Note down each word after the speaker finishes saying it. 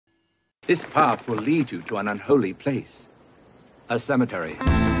This path will lead you to an unholy place. A cemetery.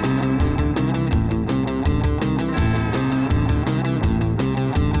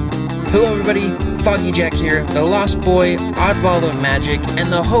 Hello everybody, Foggy Jack here, the lost boy, oddball of magic,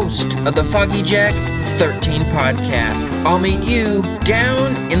 and the host of the Foggy Jack 13 podcast. I'll meet you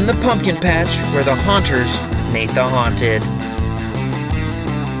down in the pumpkin patch where the haunters meet the haunted.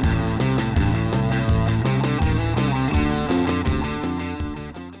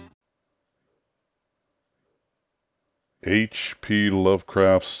 H.P.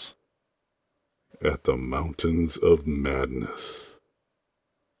 Lovecraft's At the Mountains of Madness.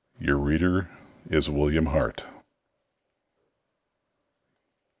 Your reader is William Hart.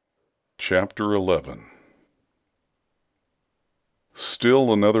 Chapter 11.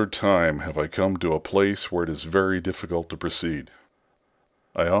 Still another time have I come to a place where it is very difficult to proceed.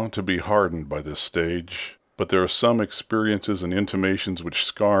 I ought to be hardened by this stage, but there are some experiences and intimations which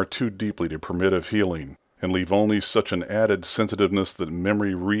scar too deeply to permit of healing, and leave only such an added sensitiveness that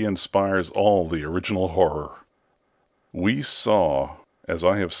memory re-inspires all the original horror. We saw, as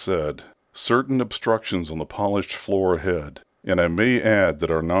I have said, certain obstructions on the polished floor ahead, and I may add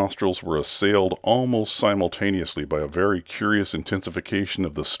that our nostrils were assailed almost simultaneously by a very curious intensification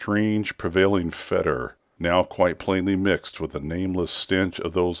of the strange prevailing fetor, now quite plainly mixed with the nameless stench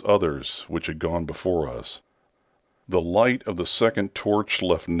of those others which had gone before us. The light of the second torch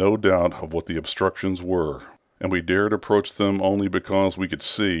left no doubt of what the obstructions were, and we dared approach them only because we could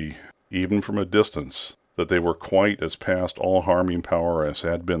see, even from a distance, that they were quite as past all harming power as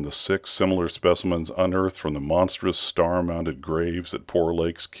had been the 6 similar specimens unearthed from the monstrous star-mounted graves at Poor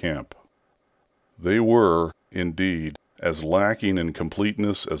Lake's camp. They were, indeed, as lacking in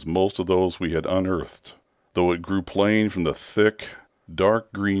completeness as most of those we had unearthed, though it grew plain from the thick,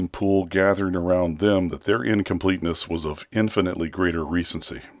 dark green pool gathering around them that their incompleteness was of infinitely greater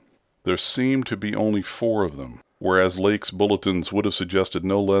recency. There seemed to be only 4 of them, whereas Lake's bulletins would have suggested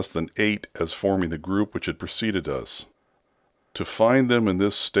no less than 8 as forming the group which had preceded us. To find them in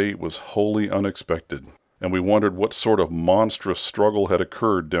this state was wholly unexpected, and we wondered what sort of monstrous struggle had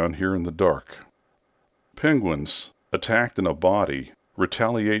occurred down here in the dark. Penguins, attacked in a body,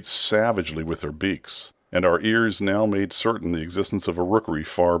 retaliate savagely with their beaks, and our ears now made certain the existence of a rookery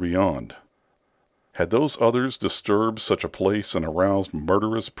far beyond. Had those others disturbed such a place and aroused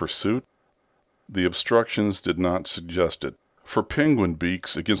murderous pursuit? The obstructions did not suggest it, for penguin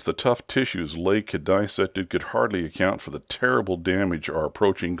beaks against the tough tissues Lake had dissected could hardly account for the terrible damage our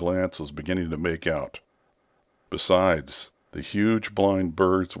approaching glance was beginning to make out. Besides, the huge blind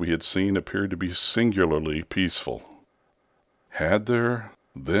birds we had seen appeared to be singularly peaceful. Had there,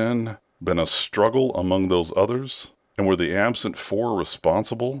 then, been a struggle among those others, and were the absent 4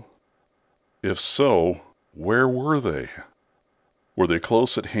 responsible? If so, where were they? Were they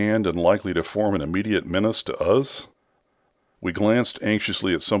close at hand and likely to form an immediate menace to us? We glanced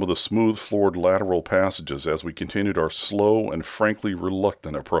anxiously at some of the smooth-floored lateral passages as we continued our slow and frankly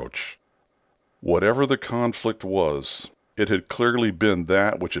reluctant approach. Whatever the conflict was, it had clearly been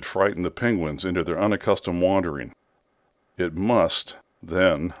that which had frightened the penguins into their unaccustomed wandering. It must,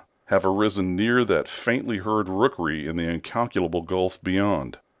 then, have arisen near that faintly heard rookery in the incalculable gulf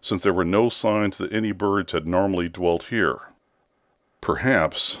beyond, since there were no signs that any birds had normally dwelt here.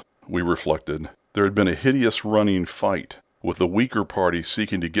 Perhaps, we reflected, there had been a hideous running fight, with the weaker party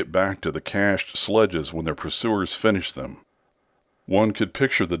seeking to get back to the cached sledges when their pursuers finished them. One could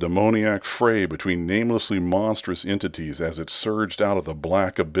picture the demoniac fray between namelessly monstrous entities as it surged out of the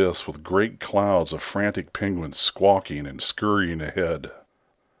black abyss with great clouds of frantic penguins squawking and scurrying ahead.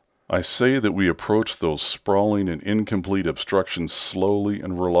 I say that we approached those sprawling and incomplete obstructions slowly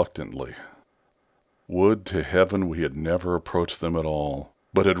and reluctantly. Would to heaven we had never approached them at all,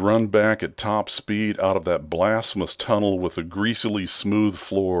 but had run back at top speed out of that blasphemous tunnel with the greasily smooth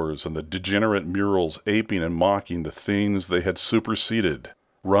floors and the degenerate murals aping and mocking the things they had superseded.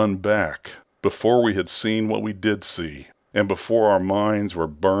 Run back, before we had seen what we did see, and before our minds were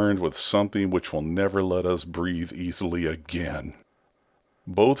burned with something which will never let us breathe easily again.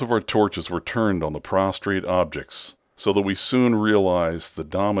 Both of our torches were turned on the prostrate objects, so that we soon realized the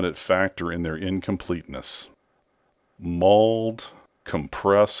dominant factor in their incompleteness. Mauled,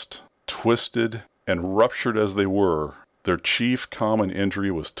 compressed, twisted, and ruptured as they were, their chief common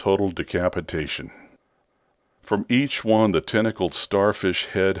injury was total decapitation. From each one the tentacled starfish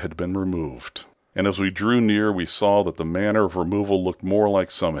head had been removed, and as we drew near we saw that the manner of removal looked more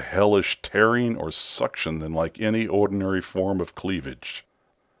like some hellish tearing or suction than like any ordinary form of cleavage.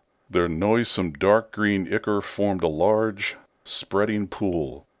 Their noisome dark green ichor formed a large, spreading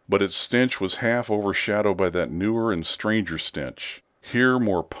pool, but its stench was half overshadowed by that newer and stranger stench, here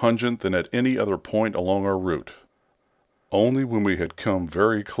more pungent than at any other point along our route. Only when we had come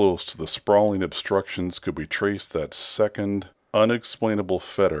very close to the sprawling obstructions could we trace that second, unexplainable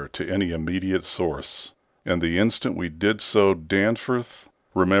fetter to any immediate source, and the instant we did so, Danforth,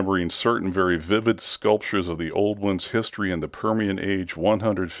 remembering certain very vivid sculptures of the Old One's history in the Permian Age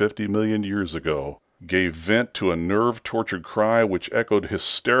 150 million years ago, gave vent to a nerve-tortured cry which echoed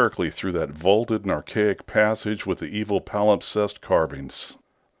hysterically through that vaulted and archaic passage with the evil palimpsest carvings.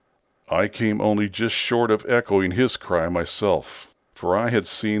 I came only just short of echoing his cry myself, for I had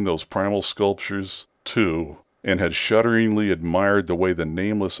seen those primal sculptures, too, and had shudderingly admired the way the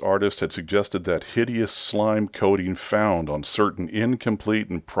nameless artist had suggested that hideous slime coating found on certain incomplete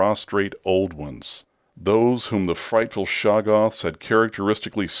and prostrate old ones, those whom the frightful Shoggoths had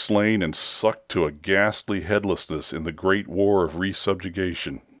characteristically slain and sucked to a ghastly headlessness in the great war of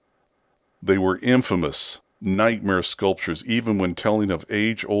resubjugation. They were infamous, nightmare sculptures even when telling of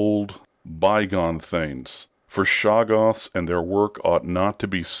age-old, bygone things, for Shoggoths and their work ought not to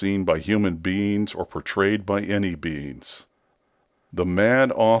be seen by human beings or portrayed by any beings. The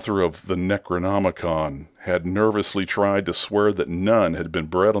mad author of the Necronomicon had nervously tried to swear that none had been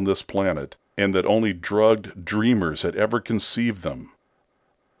bred on this planet, and that only drugged dreamers had ever conceived them.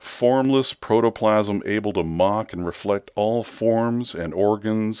 Formless protoplasm able to mock and reflect all forms and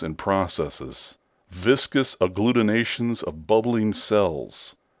organs and processes. Viscous agglutinations of bubbling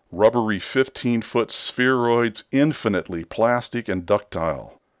cells. Rubbery 15-foot spheroids infinitely plastic and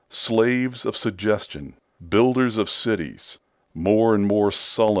ductile. Slaves of suggestion. Builders of cities. More and more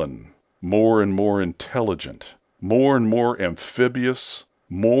sullen. More and more intelligent. More and more amphibious.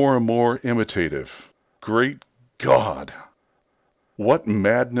 More and more imitative. Great God! What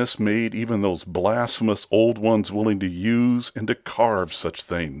madness made even those blasphemous old ones willing to use and to carve such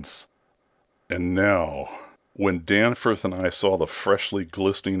things? And now, when Danforth and I saw the freshly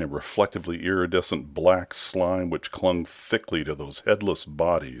glistening and reflectively iridescent black slime which clung thickly to those headless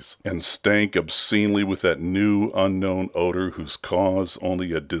bodies, and stank obscenely with that new unknown odor whose cause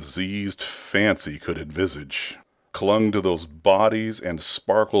only a diseased fancy could envisage, clung to those bodies and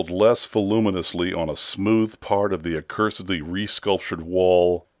sparkled less voluminously on a smooth part of the accursedly resculptured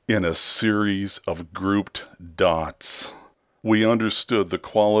wall in a series of grouped dots, we understood the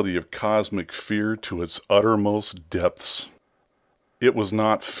quality of cosmic fear to its uttermost depths. It was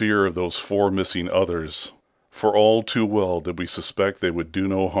not fear of those four missing others, for all too well did we suspect they would do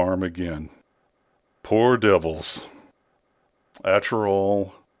no harm again. Poor devils! After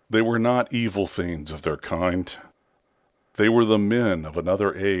all, they were not evil things of their kind. They were the men of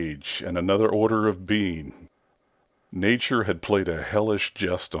another age and another order of being. Nature had played a hellish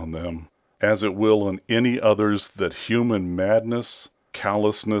jest on them, as it will on any others that human madness,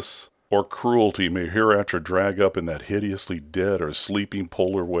 callousness, or cruelty may hereafter drag up in that hideously dead or sleeping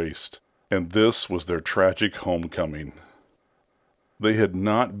polar waste, and this was their tragic homecoming. They had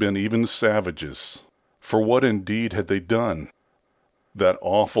not been even savages, for what indeed had they done? That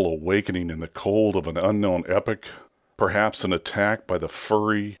awful awakening in the cold of an unknown epoch, perhaps an attack by the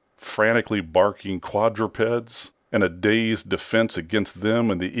furry, frantically barking quadrupeds, and a dazed defense against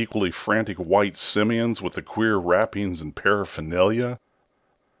them and the equally frantic white simians with the queer wrappings and paraphernalia?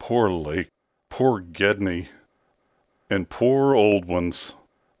 Poor Lake, poor Gedney, and poor old ones.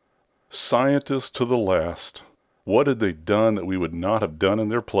 Scientists to the last, what had they done that we would not have done in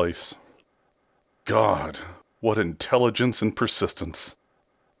their place? God, what intelligence and persistence!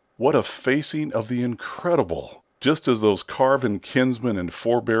 What a facing of the incredible! Just as those carven kinsmen and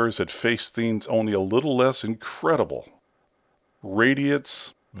forebears had faced things only a little less incredible.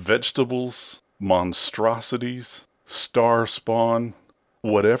 Radiates, vegetables, monstrosities, star spawn,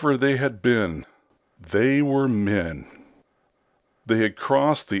 whatever they had been, they were men. They had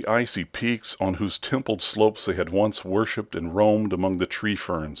crossed the icy peaks on whose templed slopes they had once worshipped and roamed among the tree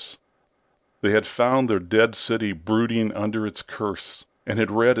ferns. They had found their dead city brooding under its curse, and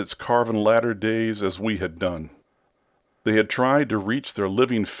had read its carven latter days as we had done. They had tried to reach their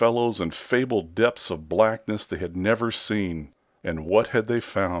living fellows in fabled depths of blackness they had never seen, and what had they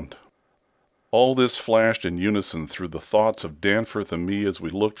found? All this flashed in unison through the thoughts of Danforth and me as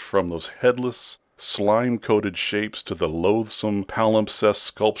we looked from those headless, slime-coated shapes to the loathsome palimpsest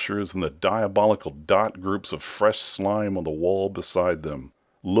sculptures and the diabolical dot groups of fresh slime on the wall beside them,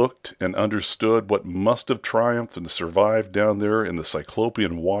 looked and understood what must have triumphed and survived down there in the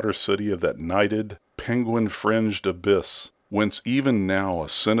cyclopean water city of that nighted, penguin-fringed abyss, whence even now a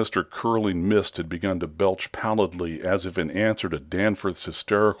sinister curling mist had begun to belch pallidly as if in answer to Danforth's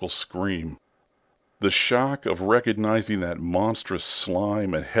hysterical scream. The shock of recognizing that monstrous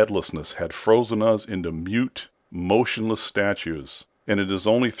slime and headlessness had frozen us into mute, motionless statues, and it is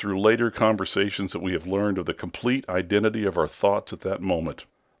only through later conversations that we have learned of the complete identity of our thoughts at that moment.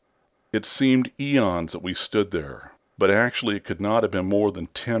 It seemed eons that we stood there, but actually it could not have been more than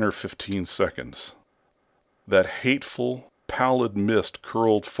 10 or 15 seconds. That hateful, pallid mist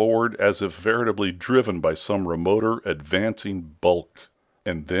curled forward as if veritably driven by some remoter, advancing bulk.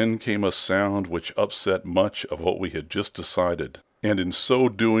 And then came a sound which upset much of what we had just decided, and in so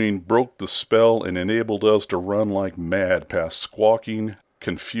doing broke the spell and enabled us to run like mad past squawking,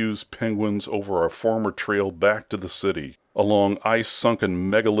 confused penguins over our former trail back to the city, along ice-sunken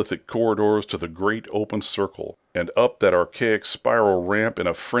megalithic corridors to the great open circle, and up that archaic spiral ramp in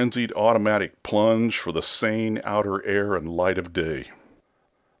a frenzied automatic plunge for the sane outer air and light of day.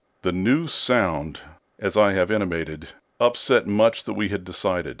 The new sound, as I have intimated, upset much that we had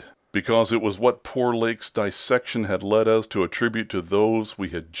decided, because it was what poor Lake's dissection had led us to attribute to those we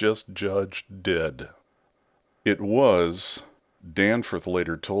had just judged dead. It was, Danforth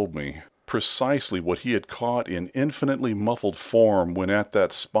later told me, precisely what he had caught in infinitely muffled form when at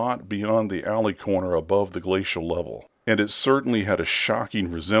that spot beyond the alley corner above the glacial level, and it certainly had a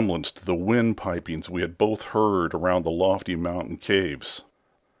shocking resemblance to the wind pipings we had both heard around the lofty mountain caves.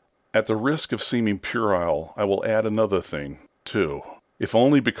 At the risk of seeming puerile, I will add another thing, too, if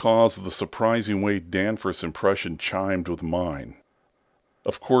only because of the surprising way Danforth's impression chimed with mine.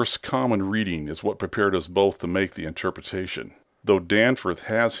 Of course, common reading is what prepared us both to make the interpretation, though Danforth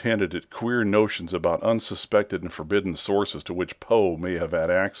has hinted at queer notions about unsuspected and forbidden sources to which Poe may have had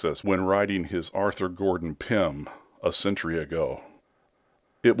access when writing his Arthur Gordon Pym a century ago.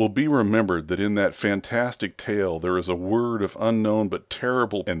 It will be remembered that in that fantastic tale there is a word of unknown but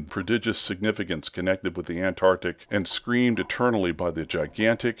terrible and prodigious significance connected with the Antarctic and screamed eternally by the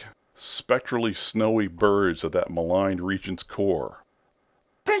gigantic, spectrally snowy birds of that maligned region's core.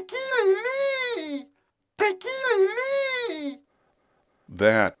 Pekili-lee! Pekili-lee!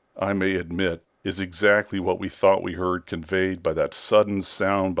 That, I may admit, is exactly what we thought we heard conveyed by that sudden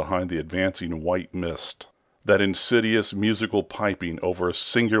sound behind the advancing white mist. That insidious musical piping over a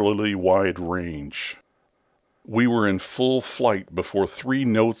singularly wide range. We were in full flight before 3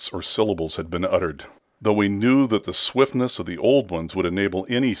 notes or syllables had been uttered, though we knew that the swiftness of the old ones would enable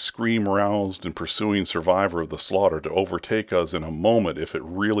any scream-roused and pursuing survivor of the slaughter to overtake us in a moment if it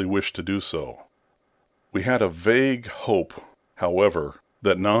really wished to do so. We had a vague hope, however,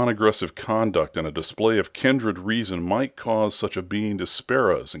 that non-aggressive conduct and a display of kindred reason might cause such a being to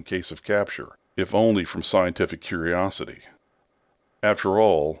spare us in case of capture, if only from scientific curiosity. After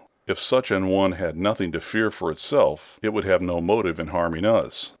all, if such an one had nothing to fear for itself, it would have no motive in harming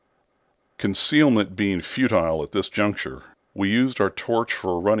us. Concealment being futile at this juncture, we used our torch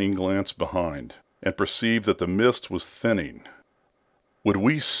for a running glance behind, and perceived that the mist was thinning. Would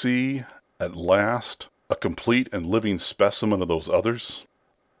we see, at last, a complete and living specimen of those others?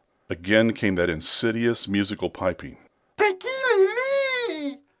 Again came that insidious musical piping.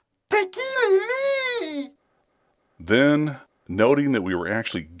 Pekili-lee! Pekili-lee! Then, noting that we were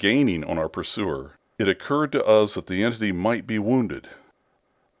actually gaining on our pursuer, it occurred to us that the entity might be wounded.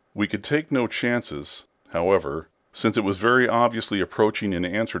 We could take no chances, however, since it was very obviously approaching in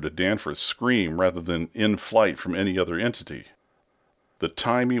answer to Danforth's scream rather than in flight from any other entity. The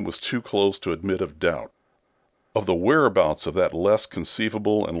timing was too close to admit of doubt. Of the whereabouts of that less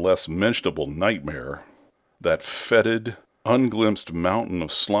conceivable and less mentionable nightmare, that fetid, unglimpsed mountain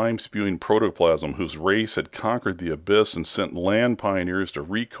of slime-spewing protoplasm whose race had conquered the abyss and sent land pioneers to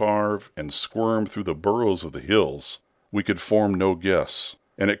recarve and squirm through the burrows of the hills, we could form no guess,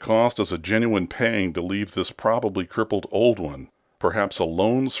 and it cost us a genuine pang to leave this probably crippled old one, perhaps a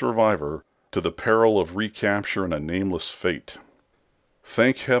lone survivor, to the peril of recapture and a nameless fate.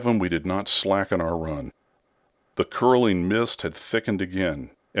 Thank heaven we did not slacken our run. The curling mist had thickened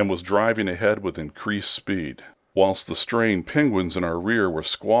again, and was driving ahead with increased speed, whilst the straying penguins in our rear were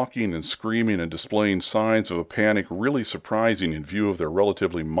squawking and screaming and displaying signs of a panic really surprising in view of their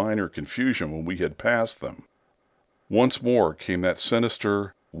relatively minor confusion when we had passed them. Once more came that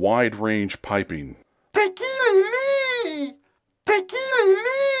sinister, wide-range piping. Pekili-lee!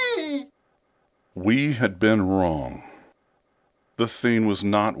 Pekili-lee! We had been wrong. The thing was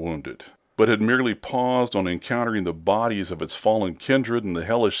not wounded, but had merely paused on encountering the bodies of its fallen kindred and the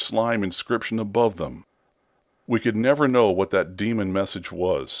hellish slime inscription above them. We could never know what that demon message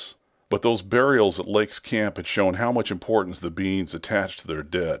was, but those burials at Lake's camp had shown how much importance the beings attached to their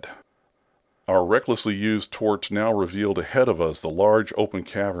dead. Our recklessly used torch now revealed ahead of us the large open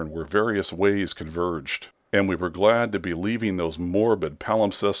cavern where various ways converged, and we were glad to be leaving those morbid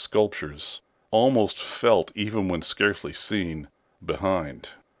palimpsest sculptures, almost felt even when scarcely seen, behind.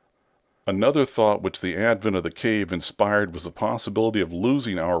 Another thought which the advent of the cave inspired was the possibility of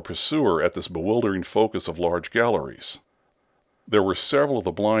losing our pursuer at this bewildering focus of large galleries. There were several of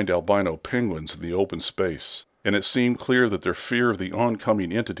the blind albino penguins in the open space, and it seemed clear that their fear of the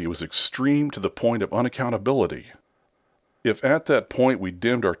oncoming entity was extreme to the point of unaccountability. If at that point we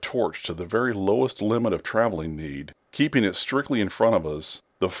dimmed our torch to the very lowest limit of traveling need, keeping it strictly in front of us,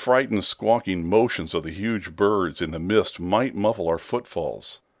 the frightened squawking motions of the huge birds in the mist might muffle our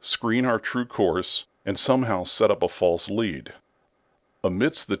footfalls, screen our true course, and somehow set up a false lead.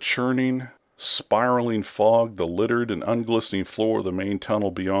 Amidst the churning, spiraling fog, the littered and unglistening floor of the main tunnel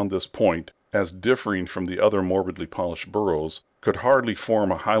beyond this point, as differing from the other morbidly polished burrows, could hardly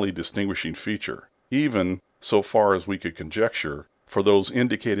form a highly distinguishing feature, even, so far as we could conjecture, for those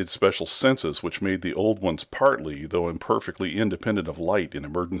indicated special senses which made the old ones partly, though imperfectly, independent of light in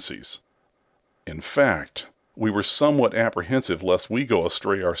emergencies. In fact, we were somewhat apprehensive lest we go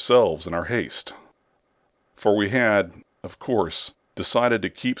astray ourselves in our haste. For we had, of course, decided to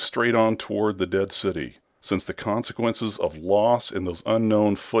keep straight on toward the dead city, since the consequences of loss in those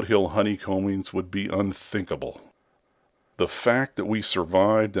unknown foothill honeycombings would be unthinkable. The fact that we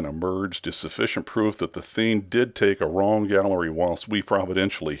survived and emerged is sufficient proof that the fiend did take a wrong gallery whilst we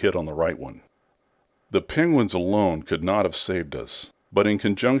providentially hit on the right one. The penguins alone could not have saved us, but in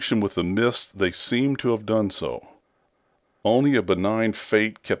conjunction with the mist they seemed to have done so. Only a benign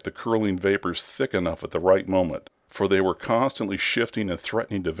fate kept the curling vapors thick enough at the right moment, for they were constantly shifting and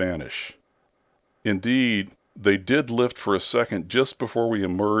threatening to vanish. Indeed, they did lift for a second just before we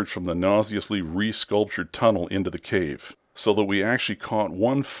emerged from the nauseously re-sculptured tunnel into the cave, so that we actually caught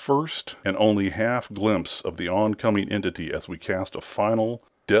one first and only half glimpse of the oncoming entity as we cast a final,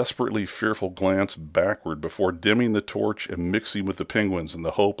 desperately fearful glance backward before dimming the torch and mixing with the penguins in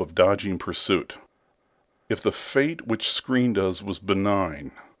the hope of dodging pursuit. If the fate which screened us was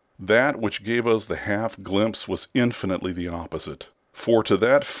benign, that which gave us the half glimpse was infinitely the opposite, for to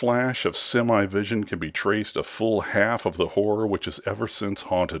that flash of semi-vision can be traced a full half of the horror which has ever since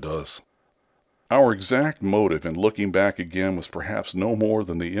haunted us. Our exact motive in looking back again was perhaps no more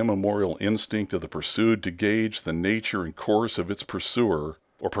than the immemorial instinct of the pursued to gauge the nature and course of its pursuer,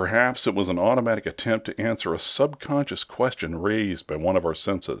 or perhaps it was an automatic attempt to answer a subconscious question raised by one of our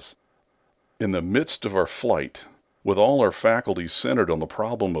senses. In the midst of our flight, with all our faculties centered on the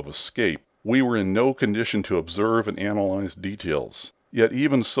problem of escape, we were in no condition to observe and analyze details. Yet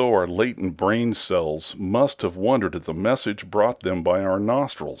even so our latent brain cells must have wondered at the message brought them by our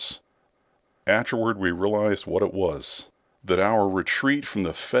nostrils. Afterward we realized what it was, that our retreat from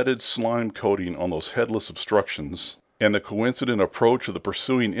the fetid slime coating on those headless obstructions, and the coincident approach of the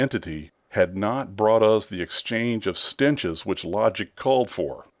pursuing entity, had not brought us the exchange of stenches which logic called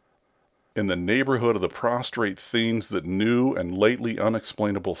for. In the neighborhood of the prostrate things that new and lately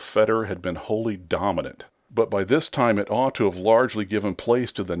unexplainable fetor had been wholly dominant, but by this time it ought to have largely given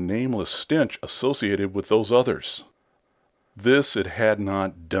place to the nameless stench associated with those others. This it had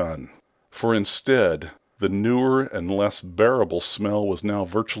not done. For instead, the newer and less bearable smell was now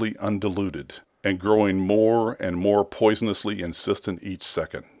virtually undiluted, and growing more and more poisonously insistent each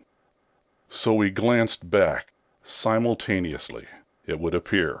second. So we glanced back, simultaneously, it would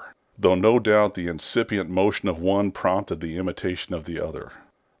appear, though no doubt the incipient motion of one prompted the imitation of the other.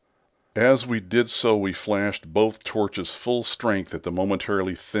 As we did so we flashed both torches full strength at the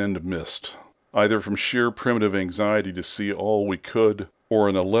momentarily thinned mist, either from sheer primitive anxiety to see all we could, or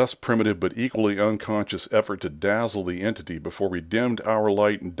in a less primitive but equally unconscious effort to dazzle the entity before we dimmed our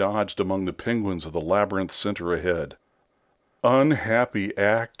light and dodged among the penguins of the labyrinth center ahead. Unhappy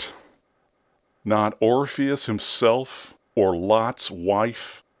act! Not Orpheus himself, or Lot's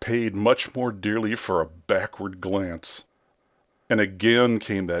wife, paid much more dearly for a backward glance. And again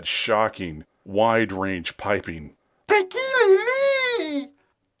came that shocking, wide-range piping. Pecky-lee-lee!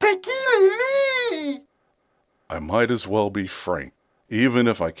 Pecky-lee-lee! I might as well be frank, even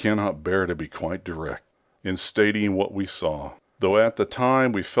if I cannot bear to be quite direct, in stating what we saw, though at the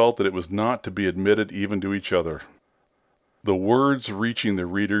time we felt that it was not to be admitted even to each other. The words reaching the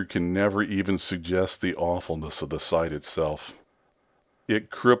reader can never even suggest the awfulness of the sight itself. It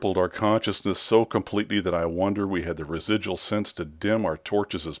crippled our consciousness so completely that I wonder we had the residual sense to dim our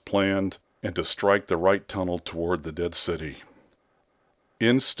torches as planned and to strike the right tunnel toward the dead city.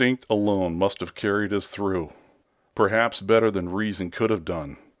 Instinct alone must have carried us through, perhaps better than reason could have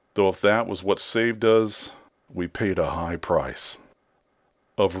done, though if that was what saved us, we paid a high price.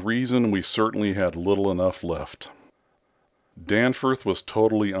 Of reason we certainly had little enough left. Danforth was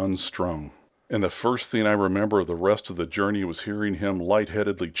totally unstrung, and the first thing I remember of the rest of the journey was hearing him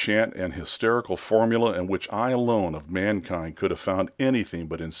lightheadedly chant an hysterical formula in which I alone of mankind could have found anything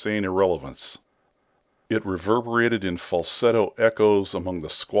but insane irrelevance. It reverberated in falsetto echoes among the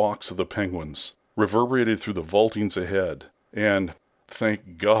squawks of the penguins, reverberated through the vaultings ahead, and,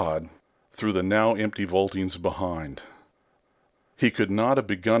 thank God, through the now empty vaultings behind. He could not have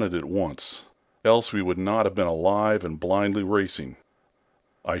begun it at once, else we would not have been alive and blindly racing.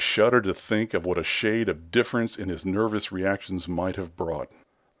 I shudder to think of what a shade of difference in his nervous reactions might have brought.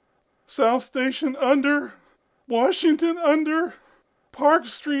 South Station under, Washington under, Park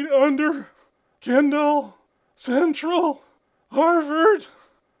Street under, Kendall, Central, Harvard.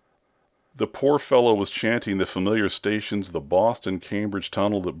 The poor fellow was chanting the familiar stations of the Boston-Cambridge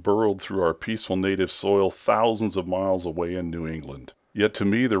tunnel that burrowed through our peaceful native soil thousands of miles away in New England. Yet to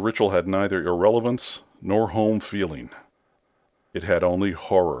me the ritual had neither irrelevance nor home feeling. It had only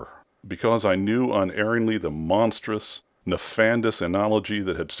horror, because I knew unerringly the monstrous, nefandous analogy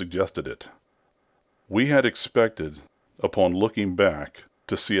that had suggested it. We had expected, upon looking back,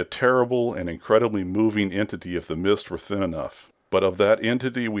 to see a terrible and incredibly moving entity if the mist were thin enough, but of that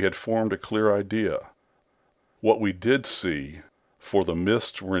entity we had formed a clear idea. What we did see, for the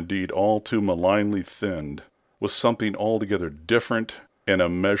mists were indeed all too malignly thinned, was something altogether different and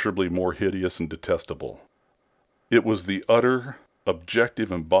immeasurably more hideous and detestable. It was the utter,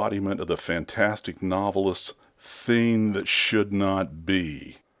 objective embodiment of the fantastic novelist's thing that should not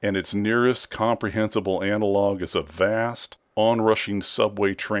be, and its nearest comprehensible analog is a vast, onrushing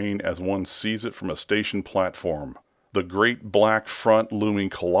subway train as one sees it from a station platform, the great black front looming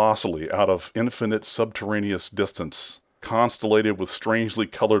colossally out of infinite subterraneous distance, constellated with strangely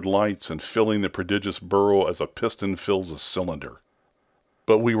colored lights and filling the prodigious burrow as a piston fills a cylinder.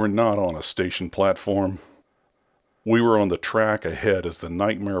 But we were not on a station platform. We were on the track ahead as the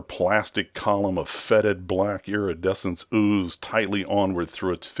nightmare plastic column of fetid black iridescence oozed tightly onward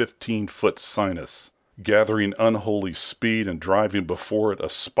through its 15-foot sinus, gathering unholy speed and driving before it a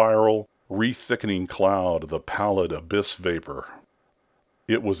spiral, re-thickening cloud of the pallid abyss vapor.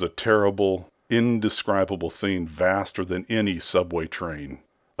 It was a terrible, indescribable thing vaster than any subway train,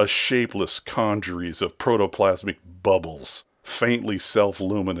 a shapeless congeries of protoplasmic bubbles, faintly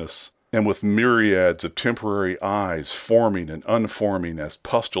self-luminous, and with myriads of temporary eyes forming and unforming as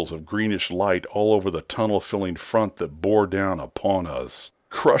pustules of greenish light all over the tunnel-filling front that bore down upon us,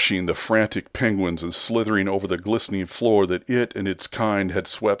 crushing the frantic penguins and slithering over the glistening floor that it and its kind had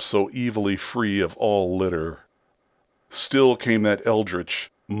swept so evilly free of all litter. Still came that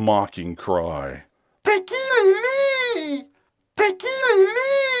eldritch, mocking cry, Pecky-me!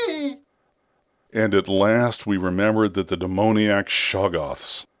 Pecky-me! And at last we remembered that the demoniac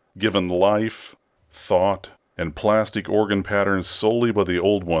Shoggoths, given life, thought, and plastic organ patterns solely by the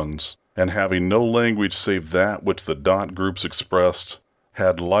old ones, and having no language save that which the dot groups expressed,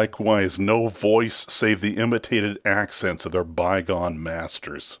 had likewise no voice save the imitated accents of their bygone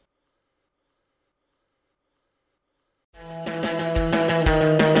masters.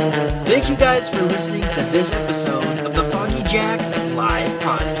 Thank you guys for listening to this episode of the Foggy Jack Live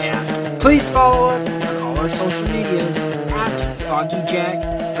Podcast. Please follow us on all our social medias at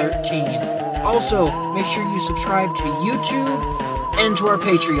FoggyJack13. Also, make sure you subscribe to YouTube and to our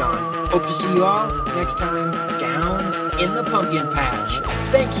Patreon. Hope to see you all next time down in the pumpkin patch.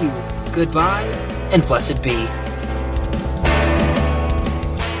 Thank you, goodbye, and blessed be.